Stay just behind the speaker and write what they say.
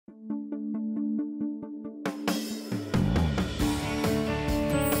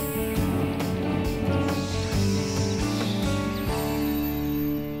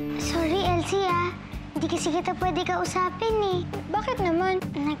kasi kita pwede kausapin eh. Bakit naman?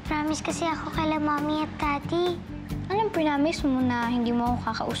 Nag-promise kasi ako kay Mommy at Daddy. Anong promise mo na hindi mo ako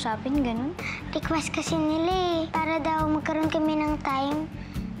kakausapin, ganun? Request kasi nila eh. Para daw magkaroon kami ng time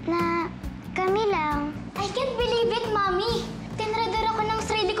na kami lang. I can't believe it, Mommy! Tinradar ako ng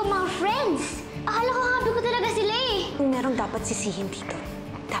sarili ko mga friends! Akala ko kabi ko talaga sila eh! Kung merong dapat sisihin dito,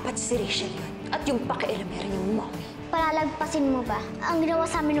 dapat si Rachel yun. At yung pakialamera yung mommy. Palalagpasin mo ba ang ginawa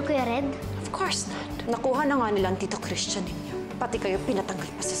sa amin ni Kuya Red? Of course not. Nakuha na nga nila ang Tito Christian ninyo. Pati kayo pinatanggal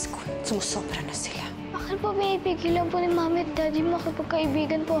pa sa school. Sumusobra na sila. Bakit po pinipigilan po ni Mami at Daddy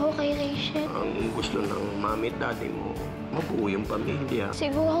makipagkaibigan po ako kay Rachel? Ang gusto ng Mami at Daddy mo, mabuo yung pamilya.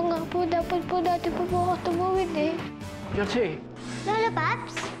 Siguro nga po, dapat po dati po ako tumawid eh. Kasi, Lola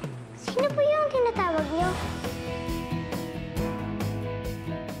Paps, sino po yung tinatawag niyo?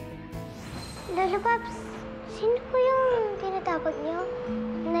 Lola Paps, sino po yung tinatawag niyo?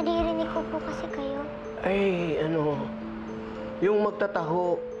 Naririnig ko po kasi kayo. ay, yung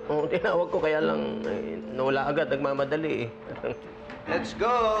magtataho, tinawag ko kaya lang, nawala agad, nagmamadali eh. Let's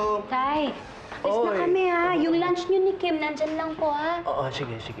go! Tay, alis na kami ha. Yung lunch niyo ni Kim, nandyan lang po ha. Oo,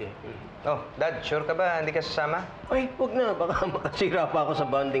 sige, sige. Oh, Dad, sure ka ba? Hindi ka sasama? Ay, huwag na, baka makasira pa ako sa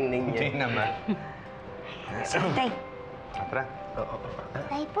bonding ninyo. Hindi naman. Sige, tay. Tara. Oo.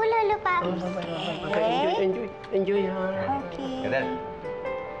 Ay po, Lola Paps. Okay, enjoy ha. Okay. Okay, Dad.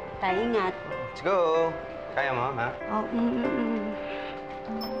 Tay, ingat. Let's go! Kaya mo, ha? Oh,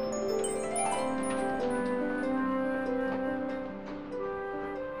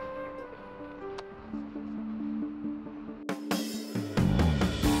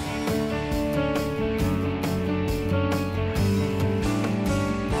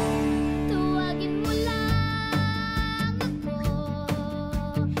 Tuwagin mo lang ako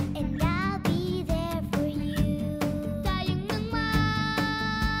and I'll be there for you. Tayong nang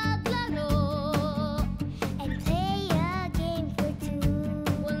maglaro and play a game for two.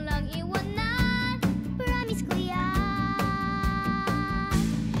 Walang iwanan, promise ko yan.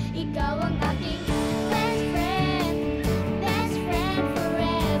 Ikaw ang aking best friend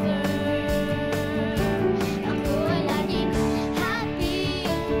forever. Ako ay laging happy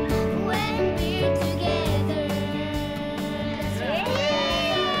when we're together.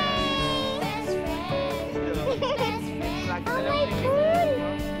 Best friend, best friend. Oh my God!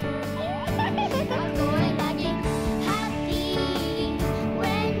 Ako ay laging happy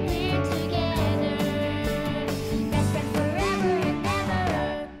when we're together. Best friend forever and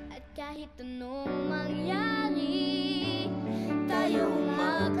ever. At kahit anong mangyari, tayong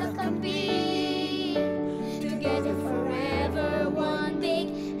magkakampi. Together forever, one big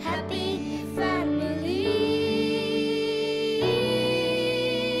happy family.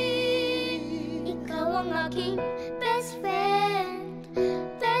 Ikaw ang aking best friend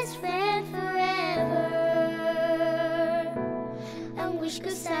forever. Ang wish ko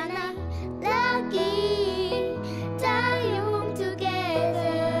sana lagi tayong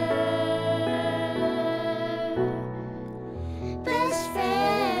together. Best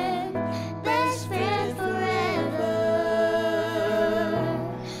friend forever.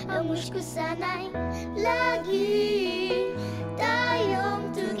 Ang wish ko sana'y lagi tayong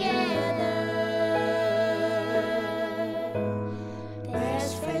together.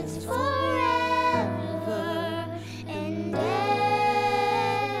 Best friends forever and ever.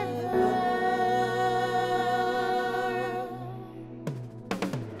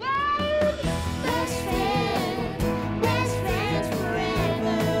 Best friends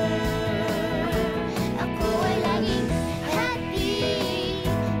forever. Ako ay laging happy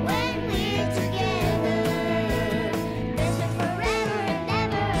when we're together. Best friends forever and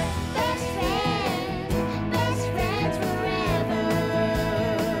ever. Best friends forever.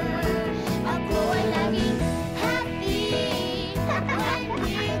 Ako ay laging happy when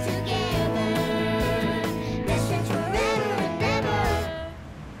we're together. Best friends forever and ever.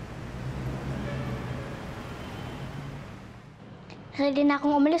 Ready na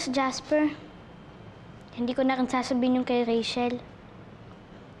akong umalis, Jasper. Hindi ko na rin sasabihin yung kay Rachel.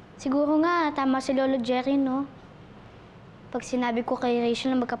 Siguro nga, tama si Lolo Jerry, no? Pag sinabi ko kay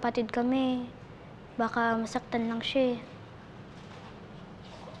Rachel na magkapatid kami, baka masaktan lang siya.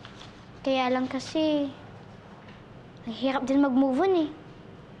 Kaya lang kasi, ang hirap din mag-move on eh.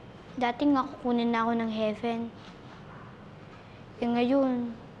 Dati nga kukunin na ako ng heaven. Eh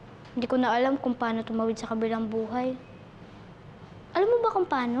ngayon, hindi ko na alam kung paano tumawid sa kabilang buhay. Alam mo ba kung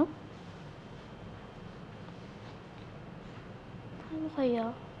paano? Paano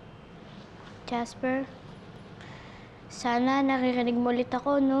kaya? Jasper, sana naririnig mo ulit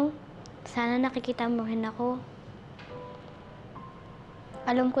ako, no? Sana nakikita mo rin ako.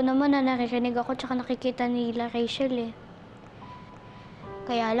 Alam ko naman na naririnig ako tsaka nakikita nila Rachel eh.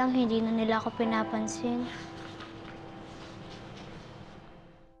 Kaya lang hindi na nila ako pinapansin.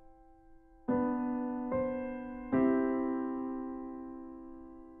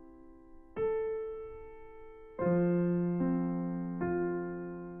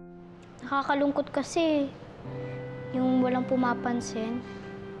 Nakakalungkot kasi yung walang pumapansin.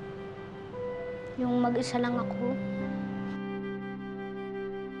 Yung mag-isa lang ako.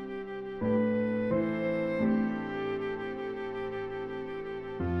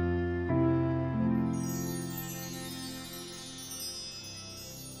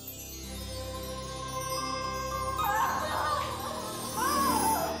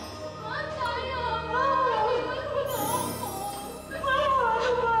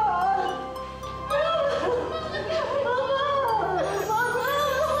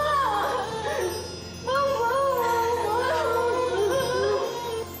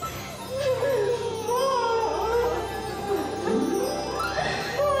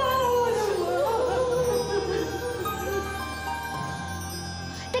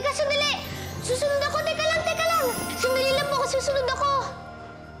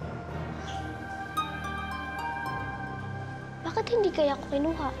 Bakit hindi kaya ako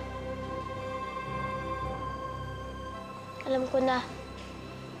kinuha? Alam ko na,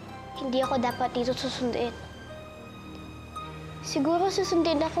 hindi ako dapat dito susundin. Siguro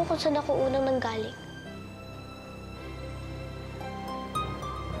susundin ako kung saan ako unang nanggaling.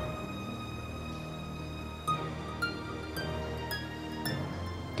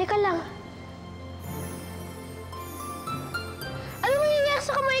 Teka lang. Ano nangyayari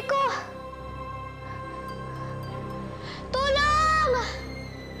sa kamay ko? Tulong!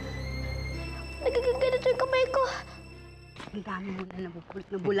 Nagagaganito yung kamay ko. Ang dami mo na nabupulot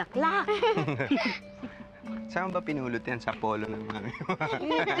na bulaklak. Saan ba pinulot yan? Sa polo ng mami mo?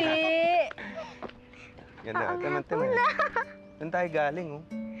 Hindi. Ganda. Taman. Doon tayo galing, oh.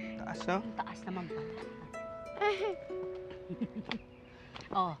 Taas, no? Ang taas naman pala.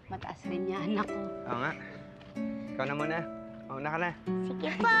 Oh, mataas rin niya, anak ko. Oo nga. Ikaw na muna. Mauna ka na. Sige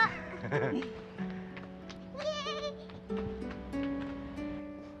po.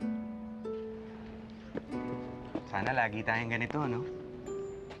 Sana lagi tayong ganito, no?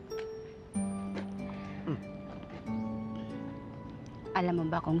 Alam mo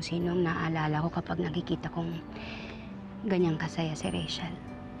ba kung sino ang naaalala ko kapag nakikita kong ganyang kasaya si Rachel?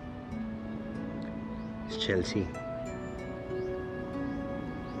 Chelsea.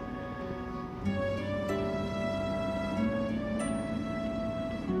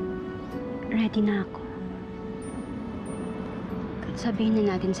 Ready na ako. Sabihin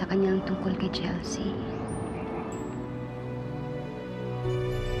na natin sa kanyang tungkol kay Chelsea.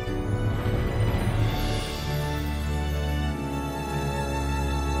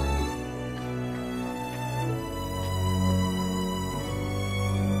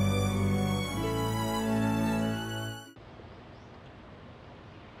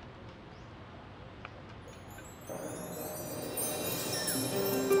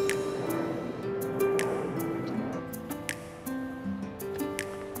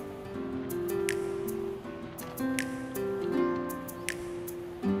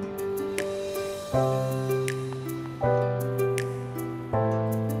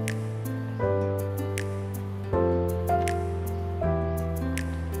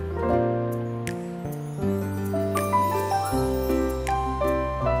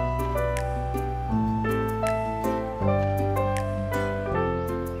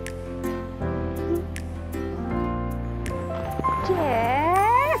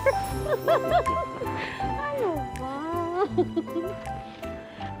 Ano ba?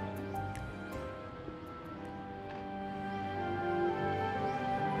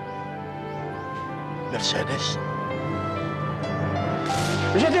 Mercedes?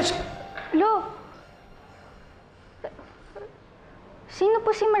 Mercedes! Lo! Sino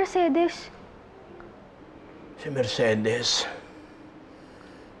po si Mercedes? Si Mercedes.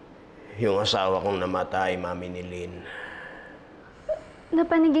 Yung asawa kong namatay, Mami ni Lynn.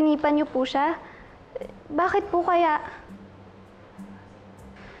 Napanaginipan niyo po siya? Bakit po kaya?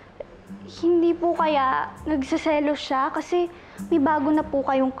 Hindi po kaya nagsiselos siya kasi may bago na po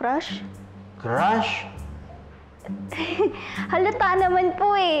kayong crush? Crush? Halata naman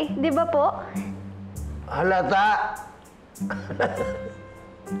po eh, di ba po? Halata!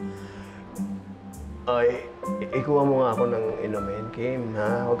 Ay, ikuha mo nga ako ng inumin, Kim,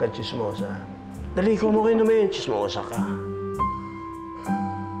 ha? Huwag kang chismosa. Dali, ikuha mo ko inumin. Chismosa ka.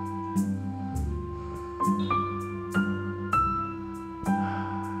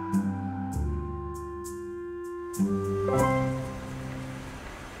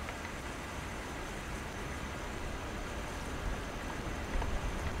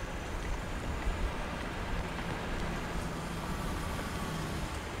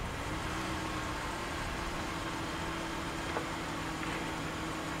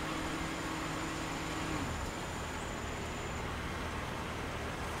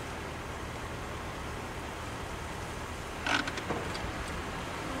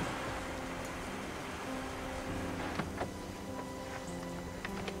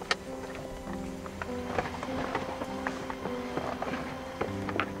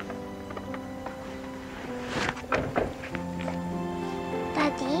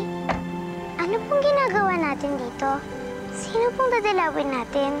 Sino pong dadalawin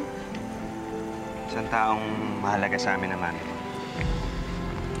natin? Isang taong mahalaga sa amin na mami mo.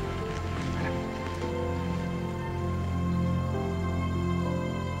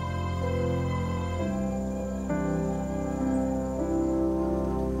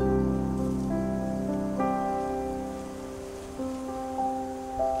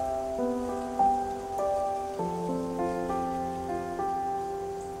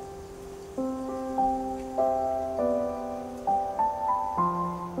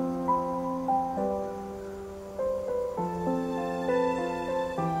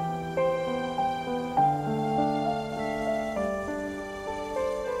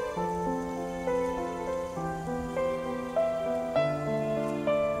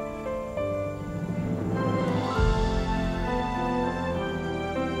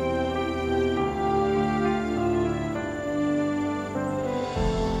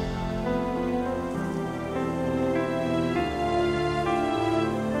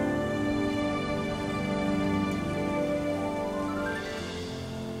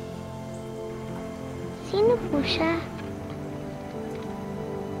 Sino po siya?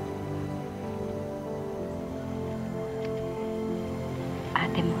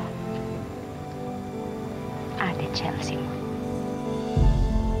 Ate mo. Ate Chelsea mo.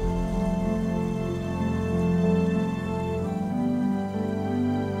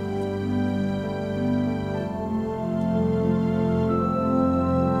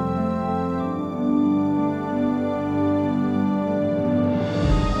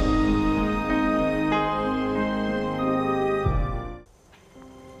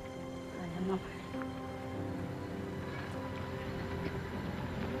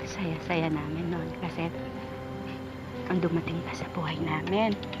 Saya namin noon kasi ang dumating pa sa buhay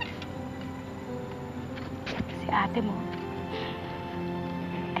namin. Si ate mo,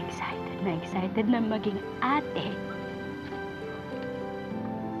 excited na maging ate.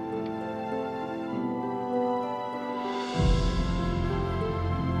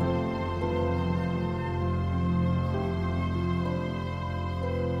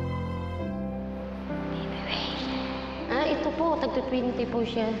 Ito po, tagto-20 po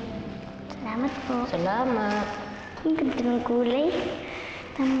siya. Salamat po. Salamat. Ang ganda ng kulay.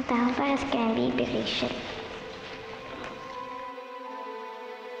 Tamang-tamang para sa kanyang baby Rachel.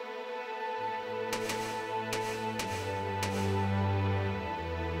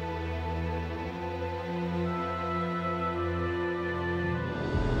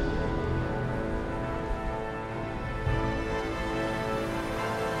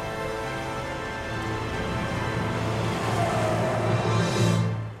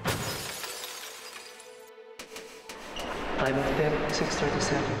 Time of death,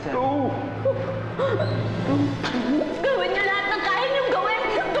 6:37. No! Gawin niyo lahat ng kaya niyong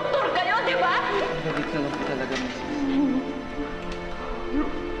gawin! Doktor kayo, di ba? Nabit na lang po talaga, Mrs.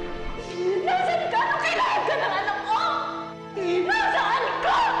 Nasaan ka? Anong kailangan ka ng anak ko? Nasaan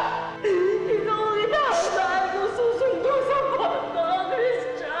ka? Ikaw ang inaasahan ko susundo sa bata,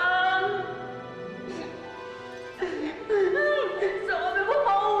 Christian! Sabi mo,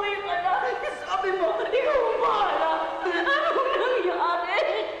 pauwi ka na! Sabi mo, ikaw ang bahala! Anong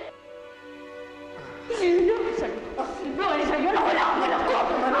nangyari? Bakit sa'yo na wala akong anak ko?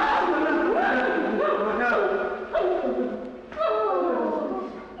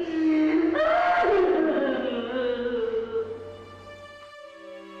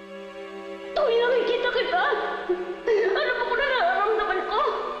 Tuwing nakikita kita, ano pa ko na nararamdaman ko?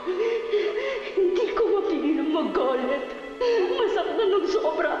 Hindi ko mapigilang magalit. Masaktan ng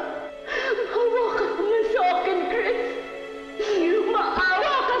sobra. Maawa ka naman sa akin, Chris.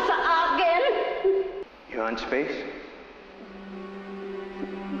 Maawa ka sa akin. You want space?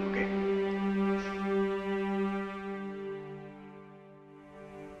 Okay.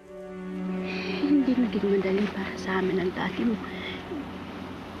 Hindi naging madali para sa amin ang dati mo.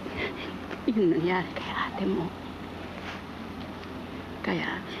 Yung nangyari kay ate mo.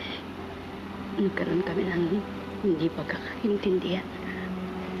 Kaya, nagkaroon kami ng hindi pagkakaintindihan.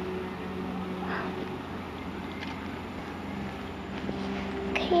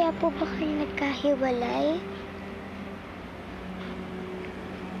 Kaya po ba kayo nagkahiwalay?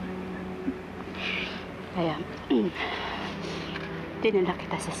 Kaya, dinala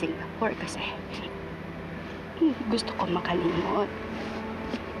kita sa Singapore kasi gusto ko makalimot.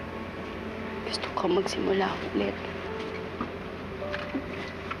 Gusto ko magsimula ulit.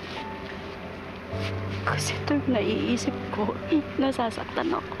 Kasi tuwing naiisip ko,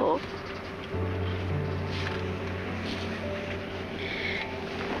 nasasaktan ako.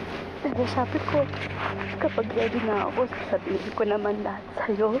 Pero sabi ko, kapag ready na ako, sasabihin ko naman lahat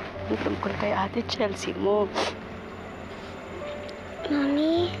sa'yo tungkol kay Ate Chelsea mo.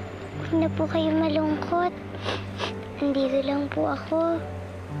 Mami, huwag na po kayo malungkot. Andito lang po ako.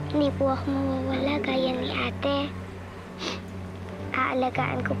 Hindi po ako mawawala gaya ni ate.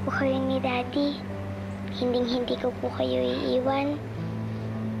 Aalagaan ko po kayo ni Daddy. Hinding-hindi ko po kayo iiwan.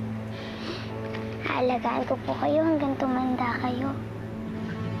 Aalagaan ko po kayo hanggang tumanda kayo.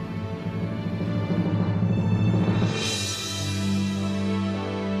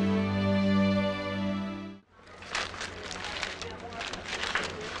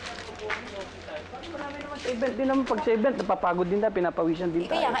 Event din naman, pag sa event, napapagod din tayo, pinapawisan din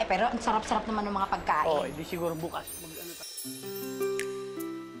tayo. Kaya nga pero ang sarap-sarap naman ng mga pagkain. Oo, di siguro bukas. Mag-ano tayo.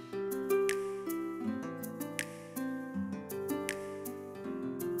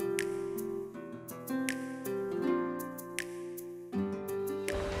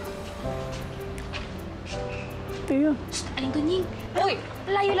 Ayun. Aling Dunying! Uy!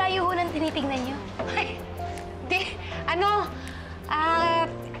 Layo-layo ho nang tinitingnan niyo. Ay, di,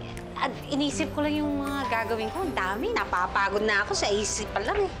 inisip ko lang yung mga gagawin ko. Ang dami, napapagod na ako sa isip pa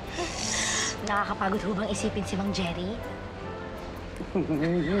lang eh. Nakakapagod ho bang isipin si Mang Jerry?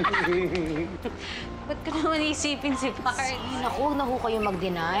 Ba't ko naman isipin si Par? Naku, huwag na ho kayo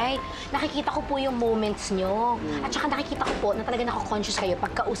mag-deny. Nakikita ko po yung moments nyo. At saka nakikita ko po na talaga nako-conscious kayo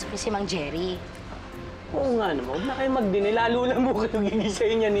pagkausap niyo si Mang Jerry. Oo nga naman, huwag na kayo mag-dinay. Lalo na mo kayo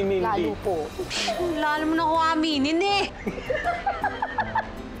gigisayin niya ni Mindy. Lalo po. Lalo mo na ako aminin eh.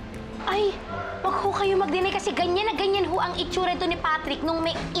 Ay, wag ho kayo mag-deny kasi ganyan na ganyan ho ang itsura ito ni Patrick nung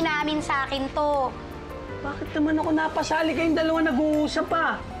may inamin sa akin to. Bakit naman ako napasali kayong dalawa nag-uusap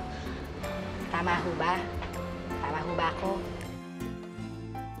pa? Tama ho ba? Tama ho ba ako?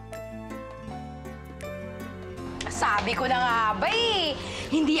 Sabi ko na nga ba eh,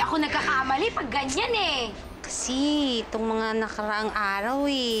 hindi ako nagkakamali pag ganyan eh. Kasi itong mga nakaraang araw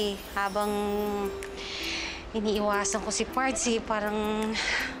eh, habang iniiwasan ko si Pards eh, parang,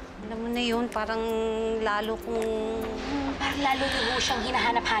 alam mo na yun, parang lalo kong... Parang lalo niyo ho siyang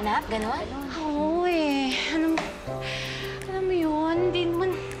hinahanap-hanap, gano'n? Oo eh, alam mo yun, hindi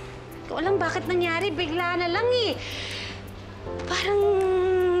naman, ko alam bakit nangyari, bigla na lang eh. Parang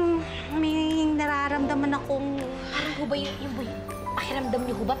may nararamdaman akong... Parang ho ba yung pakiramdam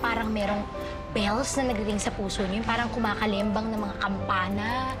niyo ho ba parang merong bells na nagring sa puso niyo? Yung parang kumakalembang ng mga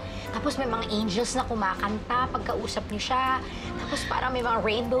kampana. Tapos may mga angels na kumakanta pagkausap niyo siya. Tapos parang may mga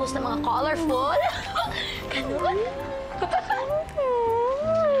rainbows na mga colorful. Ganun.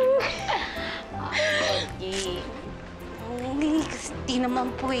 Okay. Di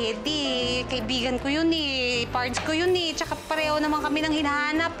naman pwede. Kaibigan ko yun eh. Parts ko yun eh. Tsaka pareho naman kami ng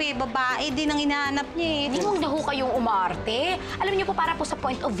hinahanap eh. Babae din ang hinahanap niya eh. Hindi mo na ho kayong umarte. Alam niyo po, para po sa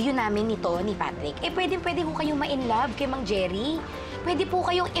point of view namin nito, ni Patrick, eh pwede ho kayong ma-in love kay Mang Jerry. Pwede po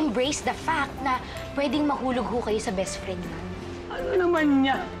kayong embrace the fact na pwedeng mahulog ho kayo sa best friend niyo. Ano naman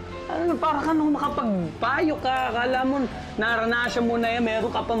niya? Ano, para ka nung makapagpayo ka. Akala mo, naranasan mo na yan. Meron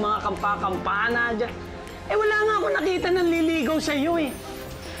ka pa mga kampa-kampana dyan. Eh, wala nga ako nakita ng liligaw sa iyo eh.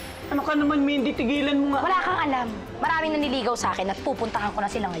 Ano ka naman, Mindy? Tigilan mo nga. Wala kang alam. Maraming naniligaw sa akin at pupuntahan ko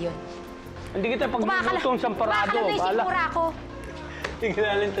na sila ngayon. Hindi kita paglulutong sa parado. Kumakalam na yung sikmura ko.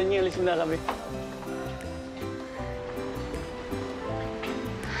 Tigilan, Tanya. Alis na kami.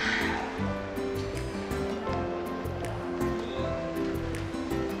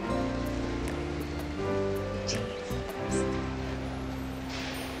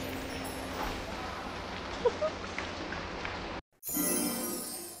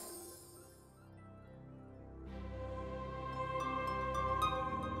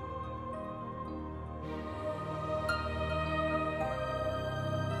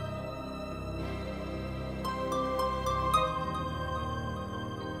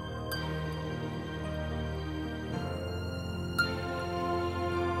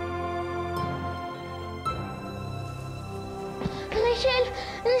 Rachel!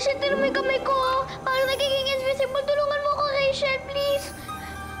 Rachel, tira mo yung kamay ko, oh. Parang nagiging invisible. Tulungan mo ako, Rachel, please.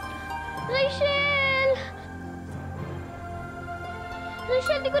 Rachel!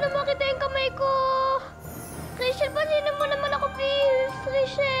 Rachel, di ko na makita yung kamay ko. Rachel, pansinin mo naman ako, please.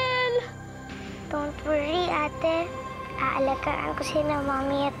 Rachel! Don't worry, ate. Aalagaan ko sina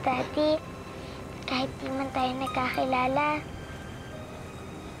Mommy at Daddy. Kahit di man tayo nagkakilala.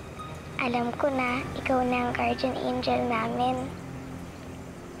 Alam ko na, ikaw na ang guardian angel namin.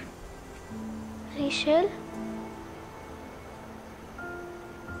 Rachel?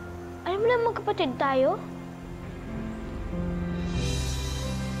 Alam mo na magkapatid tayo?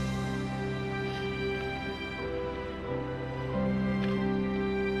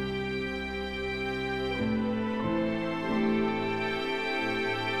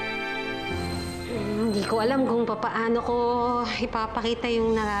 Hindi ko alam kung paano ko ipapakita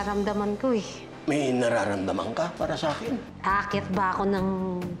yung nararamdaman ko eh. May nararamdaman ka para sa akin? Akit ba ako ng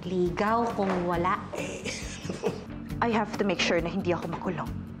ligaw kung wala? I have to make sure na hindi ako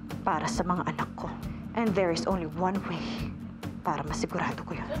makulong para sa mga anak ko. And there is only one way para masigurado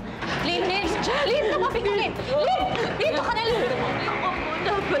ko yun. Lin! Tumapit ka, Lin! Lin! Dito ka na, Lin! Ako po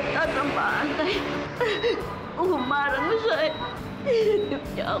dapat tatamaan tayo. Umarang mo siya eh. Hinatip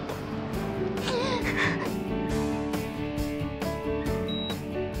niya ako.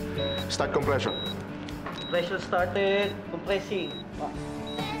 Start compression. Compression started. Compressing.